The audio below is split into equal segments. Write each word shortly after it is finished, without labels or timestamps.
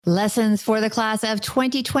Lessons for the class of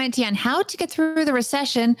 2020 on how to get through the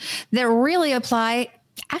recession that really apply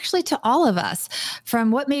actually to all of us from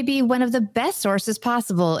what may be one of the best sources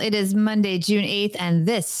possible. It is Monday, June 8th, and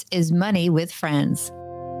this is Money with Friends.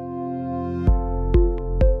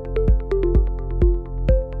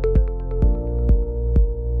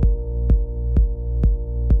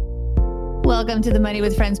 Welcome to the Money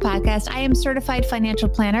with Friends podcast. I am certified financial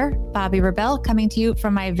planner, Bobbi Rebel, coming to you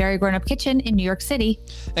from my very grown-up kitchen in New York City.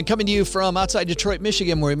 And coming to you from outside Detroit,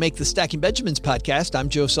 Michigan, where we make the Stacking Benjamins podcast, I'm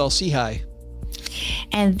Joe Saul-Sehy.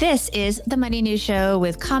 And this is the Money News Show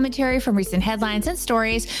with commentary from recent headlines and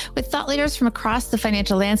stories with thought leaders from across the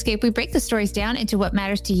financial landscape. We break the stories down into what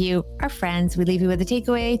matters to you, our friends. We leave you with a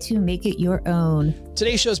takeaway to make it your own.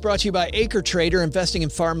 Today's show is brought to you by Acre Trader, investing in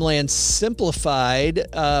farmland simplified.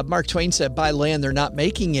 Mark Twain said, buy land, they're not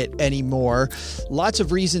making it anymore. Lots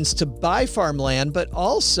of reasons to buy farmland, but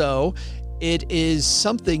also it is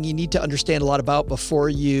something you need to understand a lot about before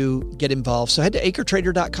you get involved. So head to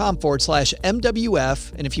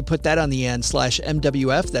acretrader.com/MWF. And if you put that on the end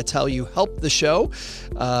 /MWF, that's how you help the show.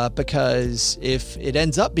 Because if it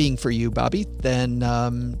ends up being for you, Bobbi, then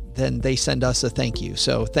they send us a thank you.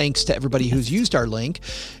 So thanks to everybody who's used our link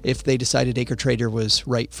if they decided Acre Trader was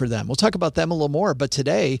right for them. We'll talk about them a little more. But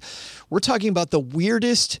today we're talking about the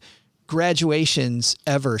weirdest graduations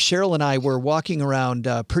ever. Cheryl and I were walking around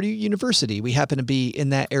Purdue University. We happen to be in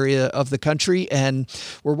that area of the country, and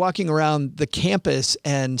we're walking around the campus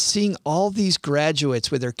and seeing all these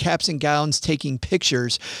graduates with their caps and gowns taking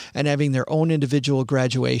pictures and having their own individual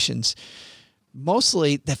graduations.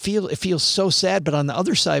 Mostly it feels so sad, but on the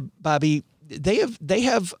other side, Bobbi, they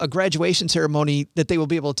have a graduation ceremony that they will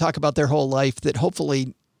be able to talk about their whole life that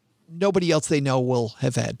hopefully nobody else they know will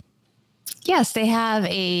have had. Yes, they have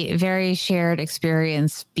a very shared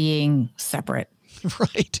experience being separate.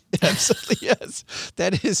 Right. Absolutely. Yes.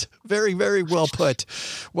 That is very, very well put.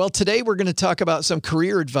 Well, today we're going to talk about some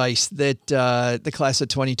career advice that the class of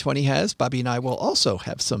 2020 has. Bobbi and I will also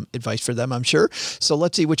have some advice for them, I'm sure. So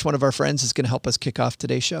let's see which one of our friends is going to help us kick off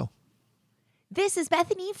today's show. This is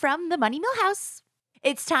Bethany from the Money Millhouse.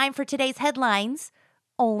 It's time for today's headlines,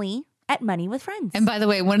 only at Money with Friends. And by the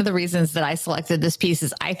way, one of the reasons that I selected this piece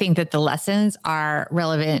is I think that the lessons are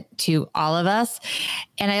relevant to all of us.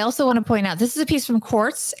 And I also want to point out, this is a piece from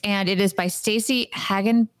Quartz, and it is by Stacy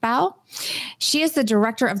Hagenbaugh. She is the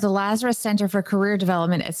director of the Lazarus Center for Career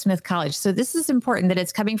Development at Smith College. So this is important that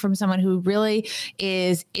it's coming from someone who really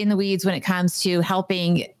is in the weeds when it comes to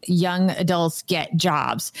helping young adults get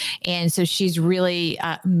jobs. And so she's really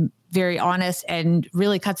very honest and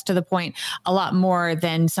really cuts to the point a lot more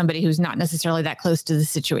than somebody who's not necessarily that close to the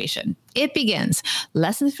situation. It begins,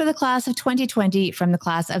 lessons for the class of 2020 from the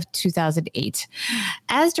class of 2008.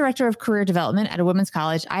 As director of career development at a women's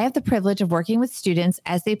college, I have the privilege of working with students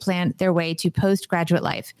as they plan their way to postgraduate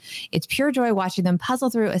life. It's pure joy watching them puzzle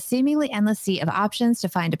through a seemingly endless sea of options to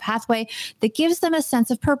find a pathway that gives them a sense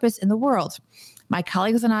of purpose in the world. My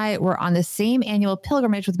colleagues and I were on the same annual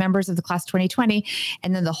pilgrimage with members of the class 2020,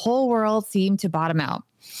 and then the whole world seemed to bottom out.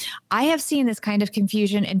 I have seen this kind of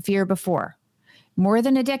confusion and fear before. More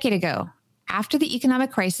than a decade ago, after the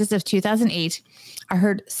economic crisis of 2008, I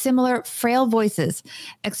heard similar frail voices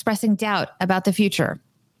expressing doubt about the future.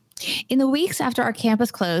 In the weeks after our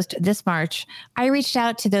campus closed this March, I reached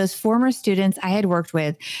out to those former students I had worked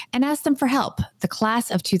with and asked them for help. The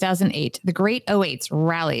class of 2008, the great 08s,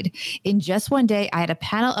 rallied. In just one day, I had a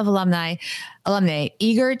panel of alumni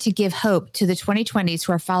eager to give hope to the 2020s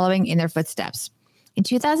who are following in their footsteps. In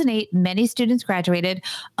 2008, many students graduated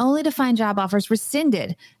only to find job offers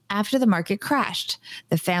rescinded after the market crashed.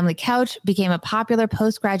 The family couch became a popular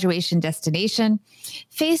post-graduation destination.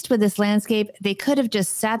 Faced with this landscape, they could have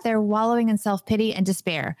just sat there wallowing in self-pity and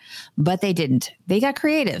despair, but they didn't. They got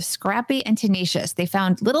creative, scrappy, and tenacious. They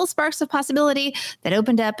found little sparks of possibility that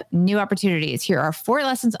opened up new opportunities. Here are 4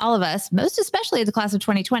 lessons all of us, most especially the class of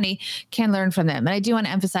 2020, can learn from them. And I do want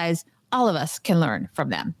to emphasize all of us can learn from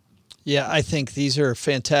them. Yeah, I think these are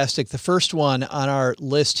fantastic. The first one on our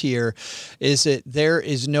list here is that there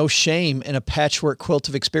is no shame in a patchwork quilt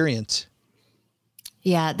of experience.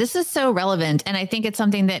 Yeah, this is so relevant. And I think it's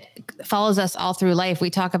something that follows us all through life. We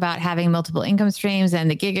talk about having multiple income streams and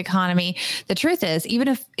the gig economy. The truth is, even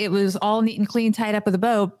if it was all neat and clean, tied up with a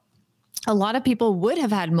bow, a lot of people would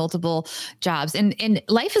have had multiple jobs, and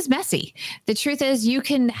life is messy. The truth is you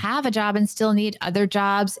can have a job and still need other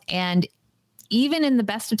jobs. And even in the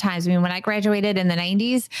best of times. I mean, when I graduated in the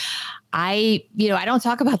 90s, I don't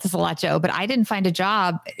talk about this a lot, Joe, but I didn't find a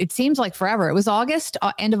job. It seems like forever. It was August,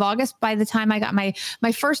 end of August, by the time I got my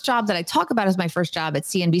first job that I talk about as my first job at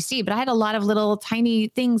CNBC. But I had a lot of little tiny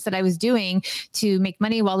things that I was doing to make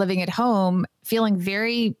money while living at home, feeling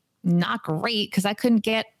very not great because I couldn't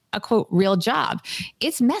get a quote real job.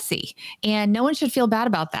 It's messy, and no one should feel bad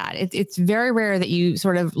about that. It's very rare that you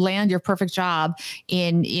sort of land your perfect job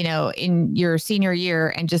in your senior year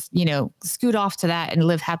and just, scoot off to that and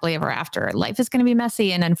live happily ever after. Life is going to be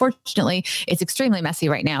messy. And unfortunately, it's extremely messy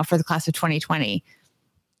right now for the class of 2020.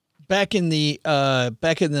 Back in the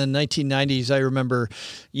 1990s, I remember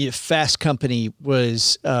Fast Company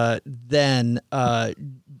was then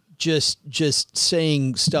just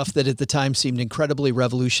saying stuff that at the time seemed incredibly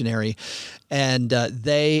revolutionary. And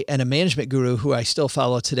they and a management guru who I still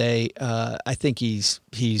follow today, I think he's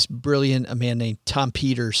brilliant, a man named Tom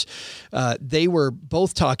Peters. They were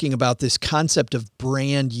both talking about this concept of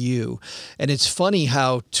brand you. And it's funny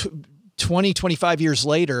how 20, 25 years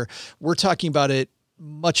later, we're talking about it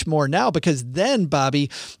much more now, because then,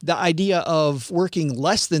 Bobbi, the idea of working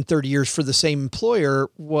less than 30 years for the same employer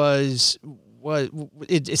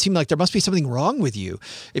it seemed like there must be something wrong with you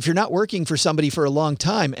if you're not working for somebody for a long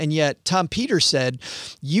time. And yet Tom Peters said,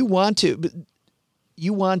 you want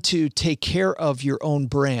to take care of your own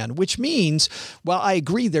brand, which means, while I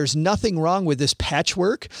agree, there's nothing wrong with this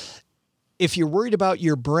patchwork. If you're worried about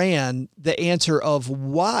your brand, the answer of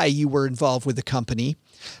why you were involved with the company,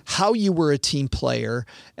 how you were a team player,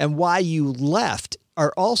 and why you left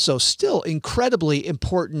are also still incredibly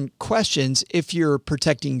important questions if you're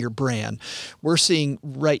protecting your brand. We're seeing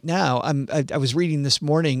right now, I was reading this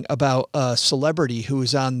morning about a celebrity who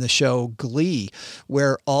was on the show Glee,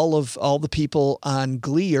 where all the people on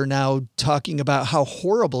Glee are now talking about how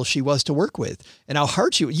horrible she was to work with and how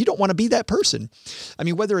hard you don't want to be that person. I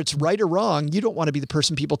mean, whether it's right or wrong, you don't want to be the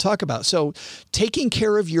person people talk about. So taking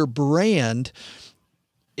care of your brand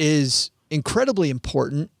is incredibly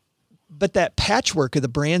important. But that patchwork of the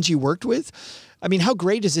brands you worked with, I mean, how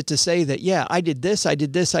great is it to say that, yeah, I did this, I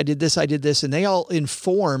did this, I did this, I did this, and they all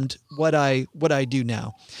informed what I do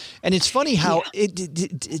now. And it's funny how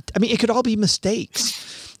it could all be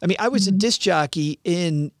mistakes. I mean, I was a disc jockey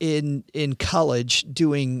in college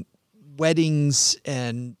doing weddings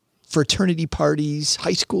and fraternity parties,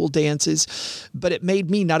 high school dances, but it made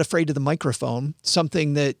me not afraid of the microphone,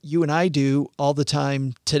 something that you and I do all the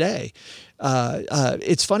time today.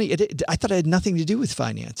 It's funny. I thought it had nothing to do with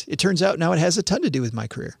finance. It turns out now it has a ton to do with my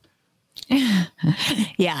career.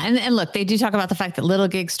 Yeah. And look, they do talk about the fact that little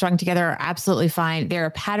gigs strung together are absolutely fine. They're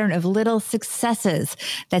a pattern of little successes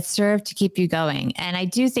that serve to keep you going. And I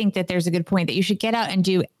do think that there's a good point that you should get out and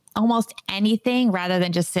do almost anything rather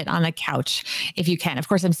than just sit on the couch if you can. Of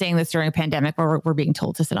course, I'm saying this during a pandemic where we're being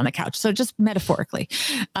told to sit on the couch. So just metaphorically,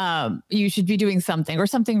 you should be doing something or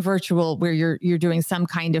something virtual where you're doing some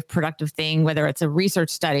kind of productive thing, whether it's a research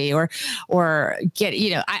study or get,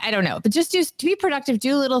 I don't know, but just to be productive,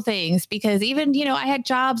 do little things, because even, I had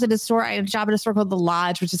jobs at a store. I had a job at a store called The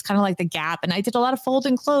Lodge, which is kind of like the Gap. And I did a lot of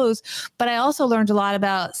folding clothes, but I also learned a lot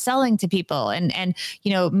about selling to people and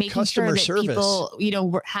making customer sure that service.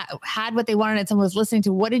 people, had what they wanted and someone was listening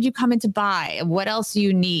to, what did you come in to buy? What else do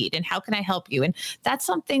you need? And how can I help you? And that's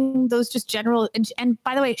something, those just general, and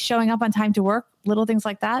by the way, showing up on time to work, little things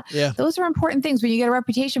like that. Yeah. Those are important things when you get a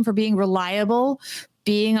reputation for being reliable,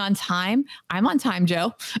 being on time. I'm on time,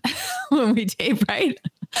 Joe, when we tape, right?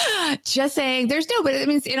 Just saying but I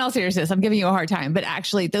mean, in all seriousness, I'm giving you a hard time, but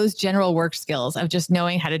actually those general work skills of just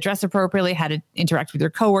knowing how to dress appropriately, how to interact with your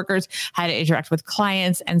coworkers, how to interact with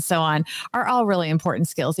clients, and so on are all really important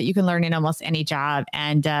skills that you can learn in almost any job.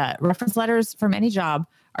 And reference letters from any job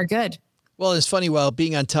are good. Well, it's funny, while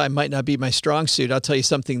being on time might not be my strong suit, I'll tell you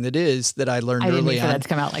something that I learned early on. I didn't mean for that to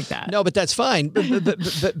come out like that. No, but that's fine.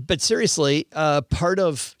 But seriously, part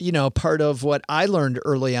of what I learned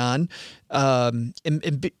early on,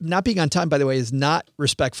 and not being on time, by the way, is not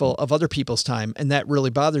respectful of other people's time. And that really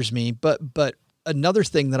bothers me. But another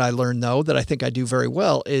thing that I learned, though, that I think I do very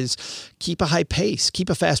well is keep a high pace, keep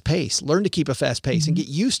a fast pace, learn to keep a fast pace and get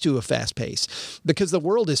used to a fast pace, because the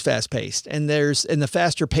world is fast paced, and the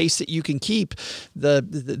faster pace that you can keep,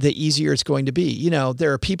 the easier it's going to be.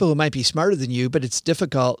 There are people who might be smarter than you, but it's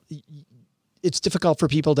difficult. It's difficult for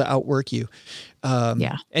people to outwork you.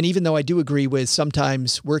 And even though I do agree with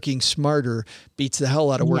sometimes working smarter beats the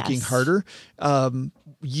hell out of working harder,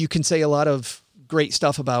 you can say a lot of great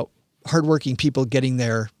stuff about hardworking people getting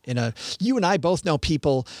there. You and I both know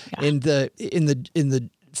people in the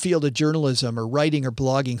field of journalism or writing or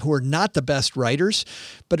blogging who are not the best writers,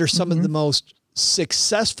 but are some of the most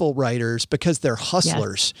successful writers because they're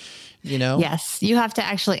hustlers. Yes. You have to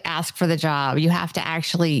actually ask for the job. You have to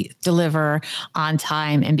actually deliver on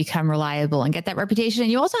time and become reliable and get that reputation.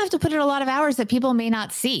 And you also have to put in a lot of hours that people may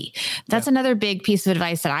not see. That's another big piece of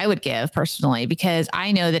advice that I would give personally, because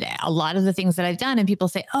I know that a lot of the things that I've done and people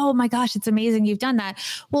say, oh my gosh, it's amazing you've done that.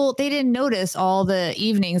 Well, they didn't notice all the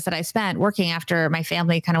evenings that I spent working after my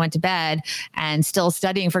family kind of went to bed and still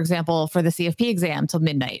studying, for example, for the CFP exam till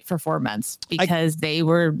midnight for 4 months because they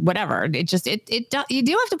were whatever. You do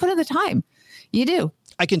have to put in the time. You do.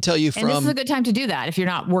 I can tell you and this is a good time to do that if you're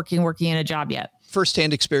not working in a job yet.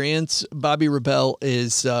 Firsthand experience, Bobbi Rebell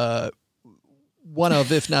is one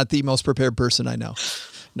of, if not the most prepared person I know.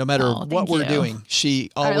 No matter what we're doing, she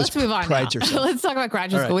always prides herself. Let's talk about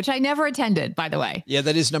graduate school, which I never attended, by the way. Yeah,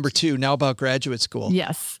 that is number 2. Now about graduate school.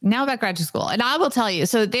 Yes, now about graduate school. And I will tell you,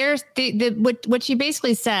 so there's what she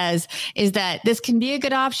basically says is that this can be a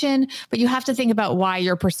good option, but you have to think about why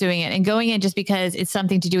you're pursuing it. And going in just because it's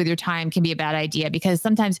something to do with your time can be a bad idea, because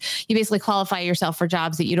sometimes you basically qualify yourself for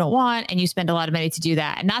jobs that you don't want and you spend a lot of money to do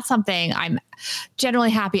that. And that's something I'm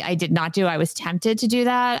generally happy I did not do. I was tempted to do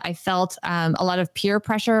that. I felt a lot of peer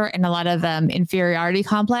pressure and a lot of inferiority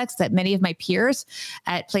complex that many of my peers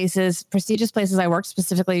at prestigious places I worked,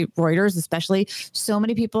 specifically Reuters, especially, so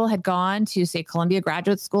many people had gone to, say, Columbia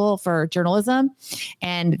Graduate School for journalism.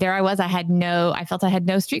 And there I was, I felt I had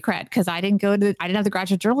no street cred because I didn't have the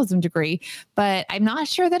graduate journalism degree, but I'm not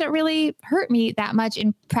sure that it really hurt me that much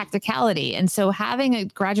in practicality. And so having a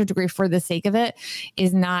graduate degree for the sake of it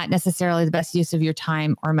is not necessarily the best use of your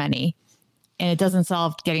time or money. And it doesn't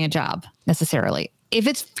solve getting a job necessarily. If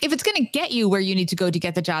it's going to get you where you need to go to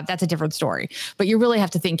get the job, that's a different story. But you really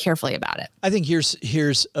have to think carefully about it. I think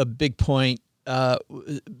here's a big point.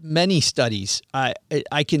 Many studies, I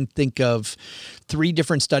can think of 3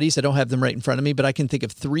 different studies. I don't have them right in front of me, but I can think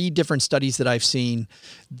of 3 different studies that I've seen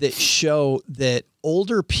that show that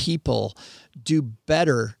older people do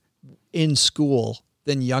better in school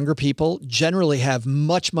than younger people, generally have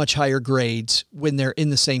much, much higher grades when they're in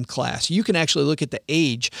the same class. You can actually look at the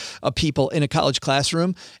age of people in a college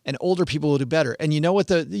classroom, and older people will do better. And you know what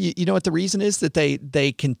the reason is? That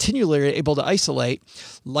they continually are able to isolate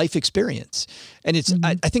life experience. And it's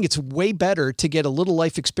I think it's way better to get a little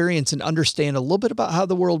life experience and understand a little bit about how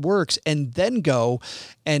the world works, and then go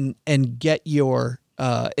and get your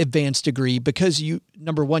advanced degree, because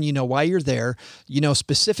number one, you know why you're there, you know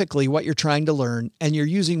specifically what you're trying to learn, and you're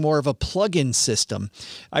using more of a plug-in system.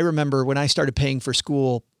 I remember when I started paying for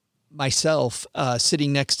school myself,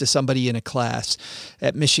 sitting next to somebody in a class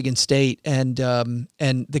at Michigan State, and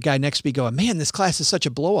the guy next to me going, man, this class is such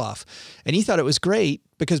a blow off. And he thought it was great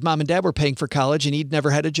because mom and dad were paying for college and he'd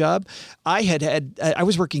never had a job. I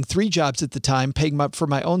was working 3 jobs at the time, paying for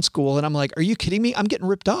my own school. And I'm like, are you kidding me? I'm getting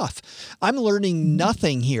ripped off. I'm learning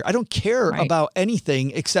nothing here. I don't care about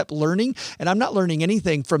anything except learning. And I'm not learning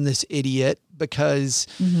anything from this idiot because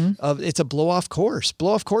it's a blow-off course.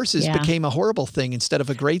 Blow-off courses became a horrible thing instead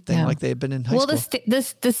of a great thing like they had been in high school. Well,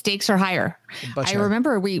 the stakes are higher. I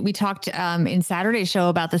remember we talked in Saturday's show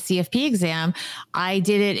about the CFP exam. I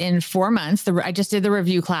did it in 4 months. I just did the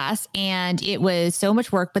review class, and it was so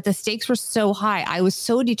much work, but the stakes were so high. I was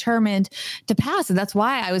so determined to pass. And that's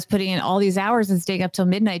why I was putting in all these hours and staying up till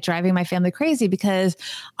midnight, driving my family crazy, because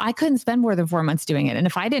I couldn't spend more than 4 months doing it. And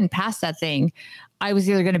if I didn't pass that thing, I was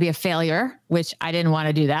either going to be a failure, which I didn't want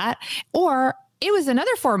to do that, or it was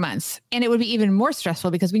another 4 months, and it would be even more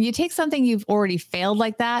stressful, because when you take something you've already failed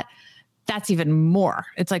like that, that's even more.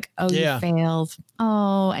 It's like, oh, you failed.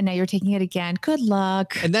 Oh, and now you're taking it again. Good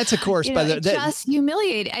luck. And that's a course, just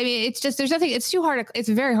humiliating. I mean, there's nothing, it's too hard. It's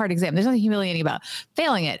a very hard exam. There's nothing humiliating about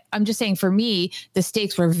failing it. I'm just saying, for me, the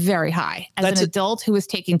stakes were very high. As an adult who was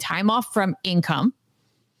taking time off from income,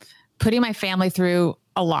 putting my family through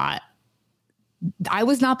a lot, I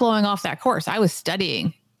was not blowing off that course. I was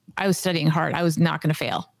studying hard. I was not going to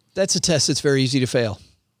fail. That's a test that's very easy to fail.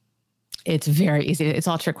 It's very easy. It's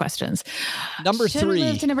all trick questions. Number 3.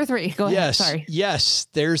 Move to number 3. Go ahead. Sorry. Yes.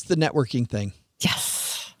 There's the networking thing.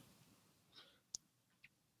 Yes.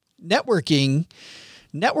 Networking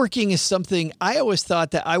is something I always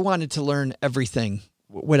thought that I wanted to learn everything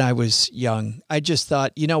when I was young. I just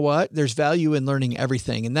thought, you know what? There's value in learning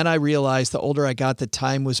everything. And then I realized the older I got, that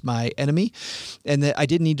time was my enemy, and that I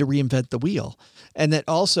didn't need to reinvent the wheel. And that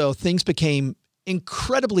also things became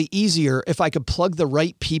incredibly easier if I could plug the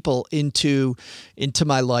right people into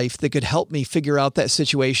my life that could help me figure out that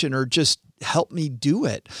situation, or just help me do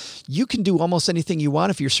it. You can do almost anything you want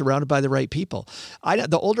if you're surrounded by the right people.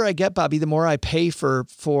 The older I get, Bobbi, the more I pay for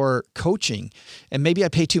coaching, and maybe I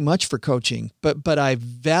pay too much for coaching, but I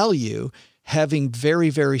value having very,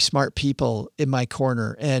 very smart people in my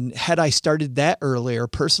corner. And had I started that earlier,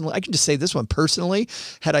 personally, I can just say this one personally,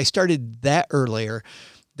 had I started that earlier,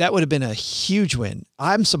 that would have been a huge win.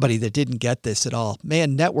 I'm somebody that didn't get this at all.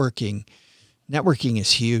 Man, networking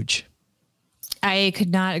is huge. I could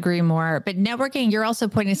not agree more. But networking, you're also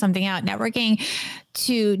pointing something out. Networking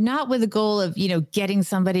to not with the goal of, getting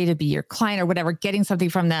somebody to be your client or whatever, getting something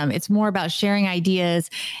from them. It's more about sharing ideas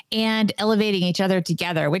and elevating each other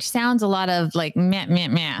together, which sounds a lot of like meh, meh,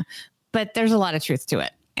 meh, but there's a lot of truth to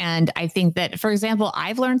it. And I think that, for example,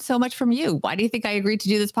 I've learned so much from you. Why do you think I agreed to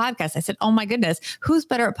do this podcast? I said, oh my goodness, who's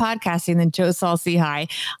better at podcasting than Joe Saul-Sehy?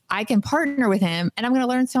 I can partner with him and I'm going to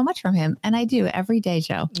learn so much from him. And I do every day,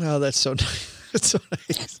 Joe. Oh, that's so nice. That's so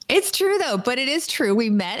nice. It's true though, but it is true. We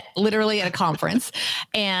met literally at a conference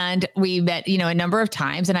and we met, a number of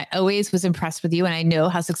times, and I always was impressed with you, and I know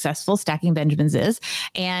how successful Stacking Benjamins is.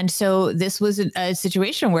 And so this was a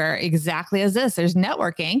situation where exactly as this, there's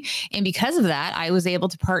networking. And because of that, I was able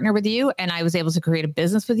to partner with you and I was able to create a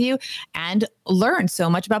business with you and learn so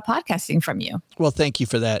much about podcasting from you. Well, thank you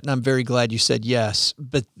for that. And I'm very glad you said yes,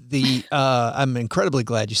 but I'm incredibly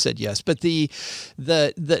glad you said yes, but the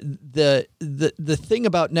thing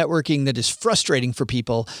about networking that is frustrating for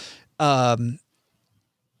people,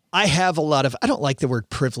 I have a lot of, I don't like the word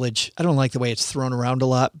privilege. I don't like the way it's thrown around a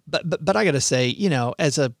lot, but I got to say,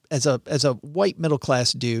 as a white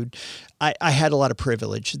middle-class dude, I had a lot of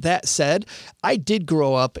privilege. That said, I did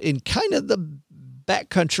grow up in kind of the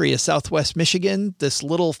backcountry of Southwest Michigan, this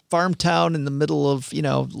little farm town in the middle of, a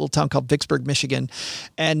little town called Vicksburg, Michigan.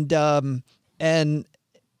 And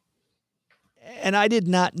I did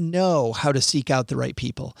not know how to seek out the right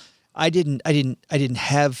people. I didn't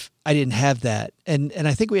have that. And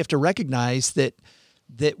I think we have to recognize that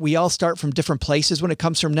we all start from different places when it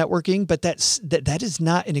comes from networking, but that is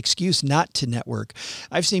not an excuse not to network.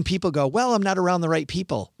 I've seen people go, well, I'm not around the right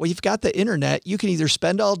people. Well, you've got the internet. You can either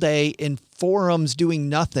spend all day in forums doing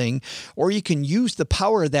nothing, or you can use the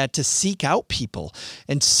power of that to seek out people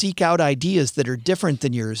and seek out ideas that are different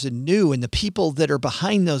than yours and new, and the people that are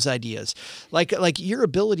behind those ideas. Like your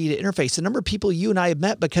ability to interface, the number of people you and I have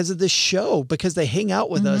met because of this show, because they hang out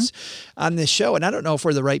with us on this show. And I don't know if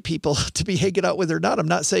we're the right people to be hanging out with or not. I'm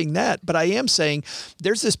not saying that, but I am saying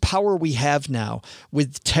there's this power we have now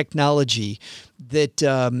with technology that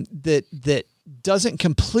doesn't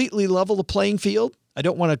completely level the playing field. I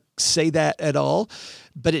don't want to say that at all,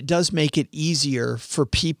 but it does make it easier for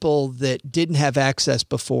people that didn't have access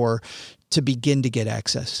before to begin to get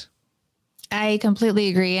access. I completely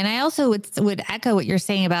agree. And I also would echo what you're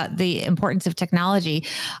saying about the importance of technology.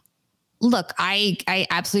 Look, I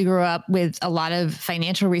absolutely grew up with a lot of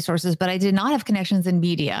financial resources, but I did not have connections in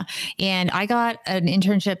media. And I got an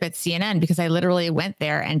internship at CNN because I literally went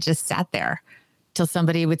there and just sat there till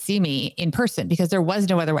somebody would see me in person, because there was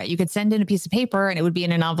no other way. You could send in a piece of paper and it would be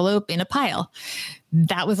in an envelope in a pile.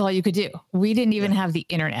 That was all you could do. We didn't even have the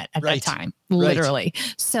internet at that time, literally.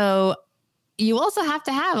 Right. So you also have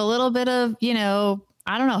to have a little bit of,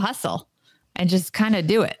 hustle and just kind of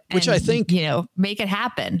do it. Which I think, make it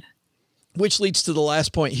happen. Which leads to the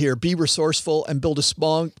last point here. Be resourceful and build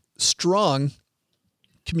a strong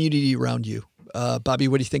community around you. Bobbi,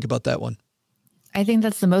 what do you think about that one? I think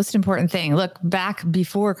that's the most important thing. Look, back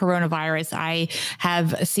before coronavirus, I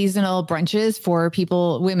have seasonal brunches for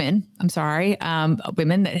women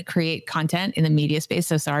that create content in the media space.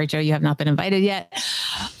 So sorry, Joe, you have not been invited yet.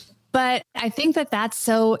 But I think that that's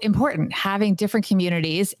so important, having different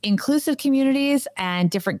communities, inclusive communities, and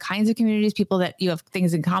different kinds of communities, people that you have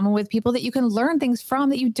things in common with, people that you can learn things from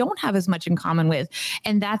that you don't have as much in common with.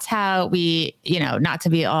 And that's how we, not to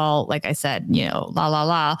be all, like I said, la, la,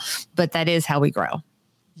 la, but that is how we grow.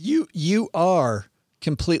 You are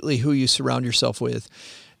completely who you surround yourself with.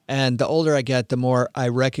 And the older I get, the more I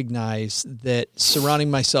recognize that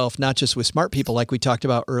surrounding myself, not just with smart people like we talked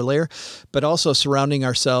about earlier, but also surrounding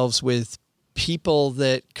ourselves with people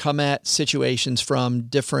that come at situations from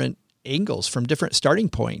different angles, from different starting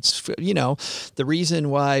points. The reason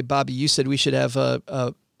why, Bobbi, you said we should have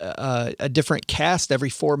a different cast every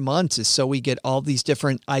 4 months is so we get all these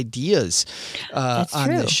different ideas on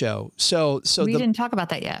the show. So we didn't talk about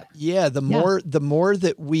that yet. Yeah. The more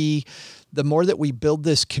that we build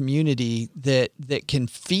this community that can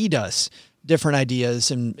feed us different ideas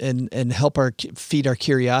and help feed our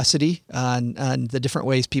curiosity on the different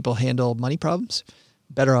ways people handle money problems,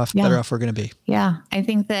 better off we're going to be. Yeah. I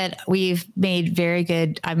think that we've made very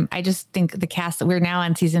good. I just think the cast that we're now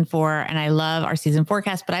on season 4, and I love our season 4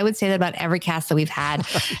 cast, but I would say that about every cast that we've had,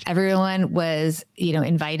 everyone was,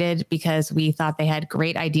 invited because we thought they had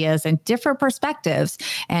great ideas and different perspectives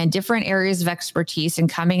and different areas of expertise and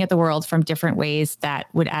coming at the world from different ways that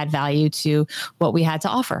would add value to what we had to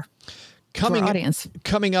offer. Coming up,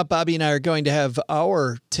 Bobbi and I are going to have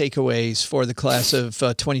our takeaways for the class of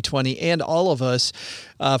 2020 and all of us.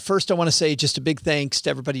 First, I want to say just a big thanks to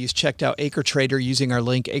everybody who's checked out Acre Trader using our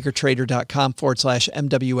link,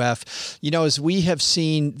 acretrader.com/MWF. As we have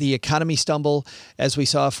seen the economy stumble, as we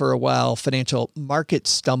saw for a while, financial markets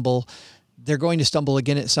stumble, they're going to stumble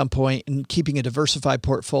again at some point, and keeping a diversified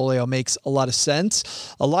portfolio makes a lot of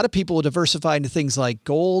sense. A lot of people will diversify into things like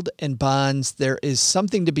gold and bonds. There is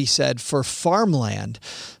something to be said for farmland.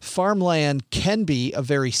 Farmland can be a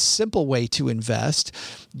very simple way to invest.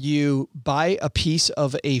 You buy a piece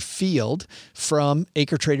of a field from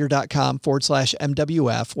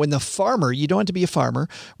acretrader.com/MWF. When the farmer, you don't have to be a farmer,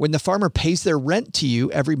 when the farmer pays their rent to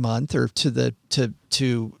you every month or to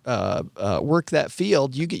work that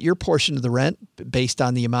field, you get your portion of the rent based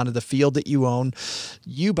on the amount of the field that you own.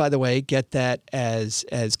 You, by the way, get that as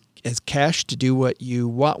cash to do what you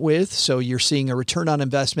want with. So you're seeing a return on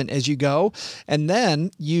investment as you go. And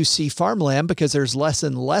then you see farmland, because there's less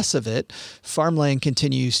and less of it. Farmland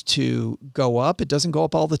continues to go up. It doesn't go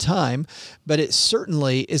up all the time, but it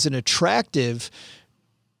certainly is an attractive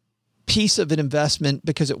piece of an investment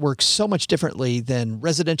because it works so much differently than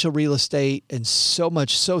residential real estate and so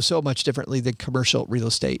much differently than commercial real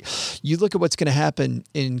estate. You look at what's going to happen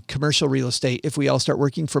in commercial real estate if we all start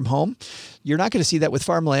working from home. You're not going to see that with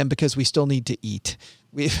farmland because we still need to eat.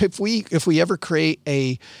 If we ever create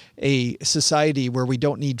a society where we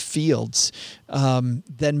don't need fields,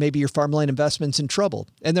 then maybe your farmland investment's in trouble.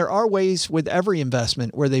 And there are ways with every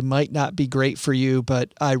investment where they might not be great for you,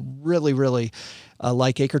 but I really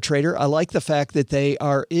like Acre Trader. I like the fact that they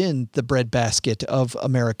are in the breadbasket of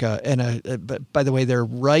America. And by the way, they're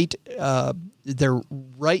right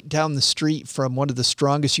down the street from one of the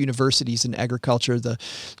strongest universities in agriculture, the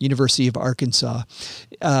University of Arkansas.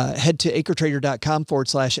 Head to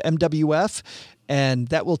acretrader.com/MWF, and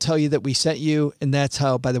that will tell you that we sent you. And that's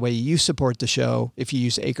how, by the way, you support the show. If you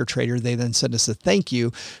use Acre Trader, they then send us a thank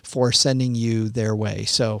you for sending you their way.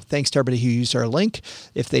 So thanks to everybody who used our link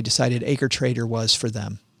if they decided Acre Trader was for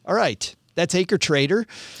them. All right, that's Acre Trader.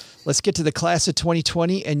 Let's get to the class of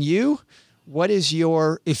 2020. And you,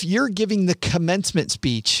 if you're giving the commencement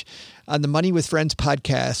speech on the Money with Friends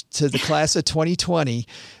podcast to the class of 2020,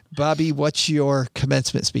 Bobbi, what's your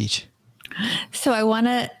commencement speech? So I want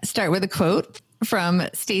to start with a quote from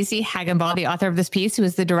Stacey Hagenbaugh, the author of this piece, who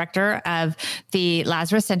is the director of the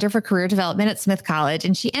Lazarus Center for Career Development at Smith College.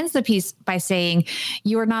 And she ends the piece by saying,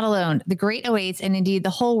 "You are not alone. The great awaits, and indeed the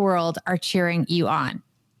whole world are cheering you on."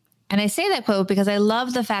 And I say that quote because I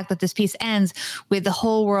love the fact that this piece ends with "the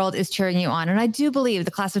whole world is cheering you on." And I do believe the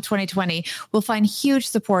class of 2020 will find huge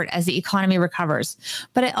support as the economy recovers.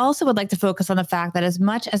 But I also would like to focus on the fact that as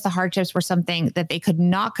much as the hardships were something that they could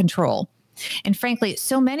not control, and frankly,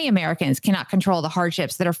 so many Americans cannot control the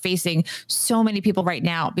hardships that are facing so many people right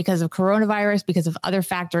now because of coronavirus, because of other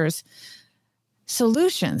factors,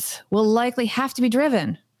 solutions will likely have to be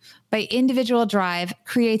driven by individual drive,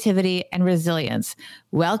 creativity, and resilience.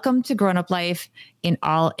 Welcome to grown-up life in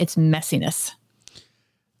all its messiness.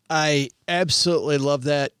 I absolutely love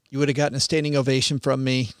that. You would have gotten a standing ovation from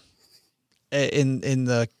me in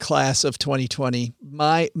the class of 2020.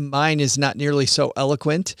 Mine is not nearly so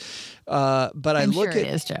eloquent, but I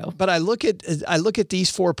look at these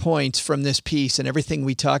 4 points from this piece and everything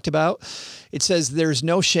we talked about. It says there's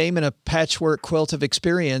no shame in a patchwork quilt of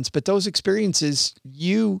experience, but those experiences,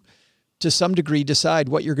 you to some degree decide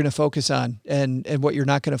what you're going to focus on and what you're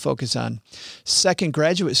not going to focus on. Second,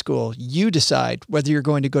 graduate school, you decide whether you're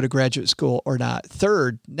going to go to graduate school or not.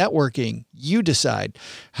 Third, networking, you decide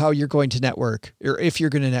how you're going to network, or if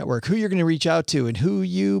you're going to network, who you're going to reach out to and who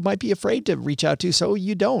you might be afraid to reach out to so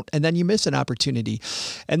you don't, and then you miss an opportunity.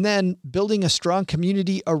 And then building a strong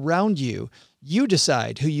community around you, you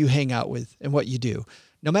decide who you hang out with and what you do.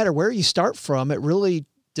 No matter where you start from, it really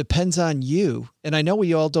depends on you. And I know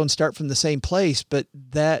we all don't start from the same place, but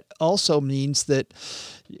that also means that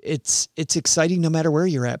it's exciting no matter where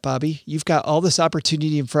you're at, Bobbi. You've got all this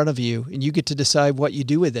opportunity in front of you and you get to decide what you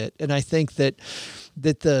do with it. And I think that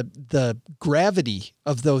the gravity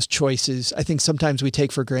of those choices, I think sometimes we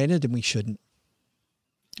take for granted and we shouldn't.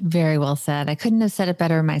 Very well said. I couldn't have said it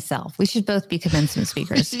better myself. We should both be commencement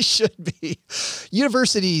speakers. You should be.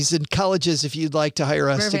 Universities and colleges, if you'd like to hire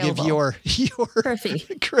us to give your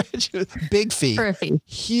graduate big fee,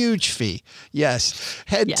 huge fee. Yes.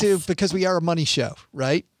 Head to, because we are a money show,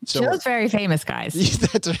 right? So Joe's very famous, guys.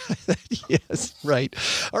 That's right. Yes, right.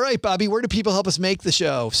 All right, Bobbi, where do people help us make the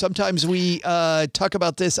show? Sometimes we talk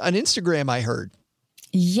about this on Instagram, I heard.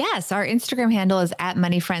 Yes, our Instagram handle is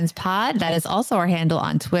 @MoneyFriendsPod. That is also our handle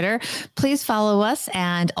on Twitter. Please follow us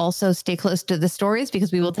and also stay close to the stories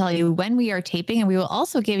because we will tell you when we are taping, and we will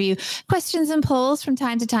also give you questions and polls from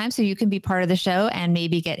time to time so you can be part of the show and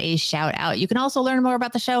maybe get a shout out. You can also learn more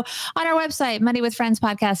about the show on our website,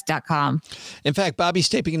 moneywithfriendspodcast.com. In fact, Bobbi's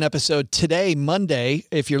taping an episode today, Monday,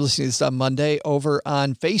 if you're listening to this on Monday, over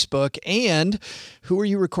on Facebook. And who are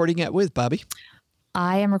you recording it with, Bobbi?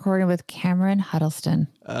 I am recording with Cameron Huddleston.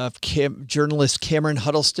 Journalist Cameron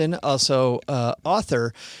Huddleston, also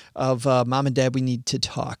author of Mom and Dad, We Need to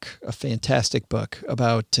Talk, a fantastic book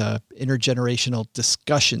about intergenerational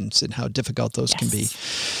discussions and how difficult those can be.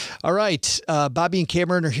 All right. Bobbi and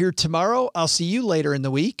Cameron are here tomorrow. I'll see you later in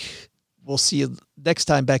the week. We'll see you next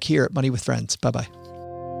time back here at Money with Friends. Bye-bye.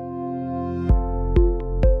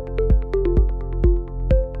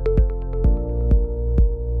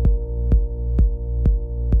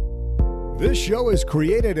 This show is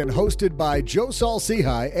created and hosted by Joe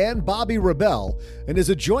Saul-Sehy and Bobbi Rebell and is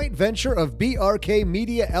a joint venture of BRK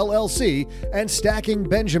Media LLC and Stacking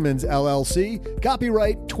Benjamins LLC,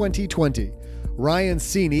 copyright 2020. Ryan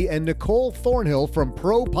Sini and Nicole Thornhill from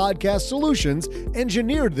Pro Podcast Solutions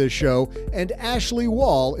engineered this show, and Ashley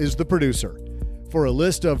Wall is the producer. For a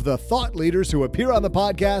list of the thought leaders who appear on the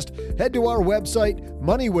podcast, head to our website,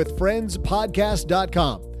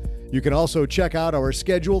 moneywithfriendspodcast.com. You can also check out our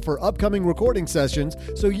schedule for upcoming recording sessions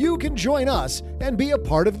so you can join us and be a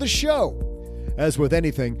part of the show. As with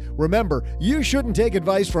anything, remember, you shouldn't take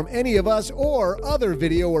advice from any of us or other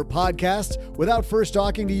video or podcasts without first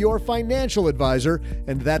talking to your financial advisor,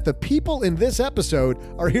 and that the people in this episode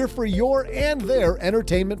are here for your and their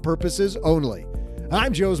entertainment purposes only.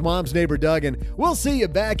 I'm Joe's mom's neighbor, Doug, and we'll see you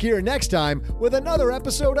back here next time with another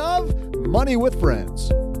episode of Money with Friends.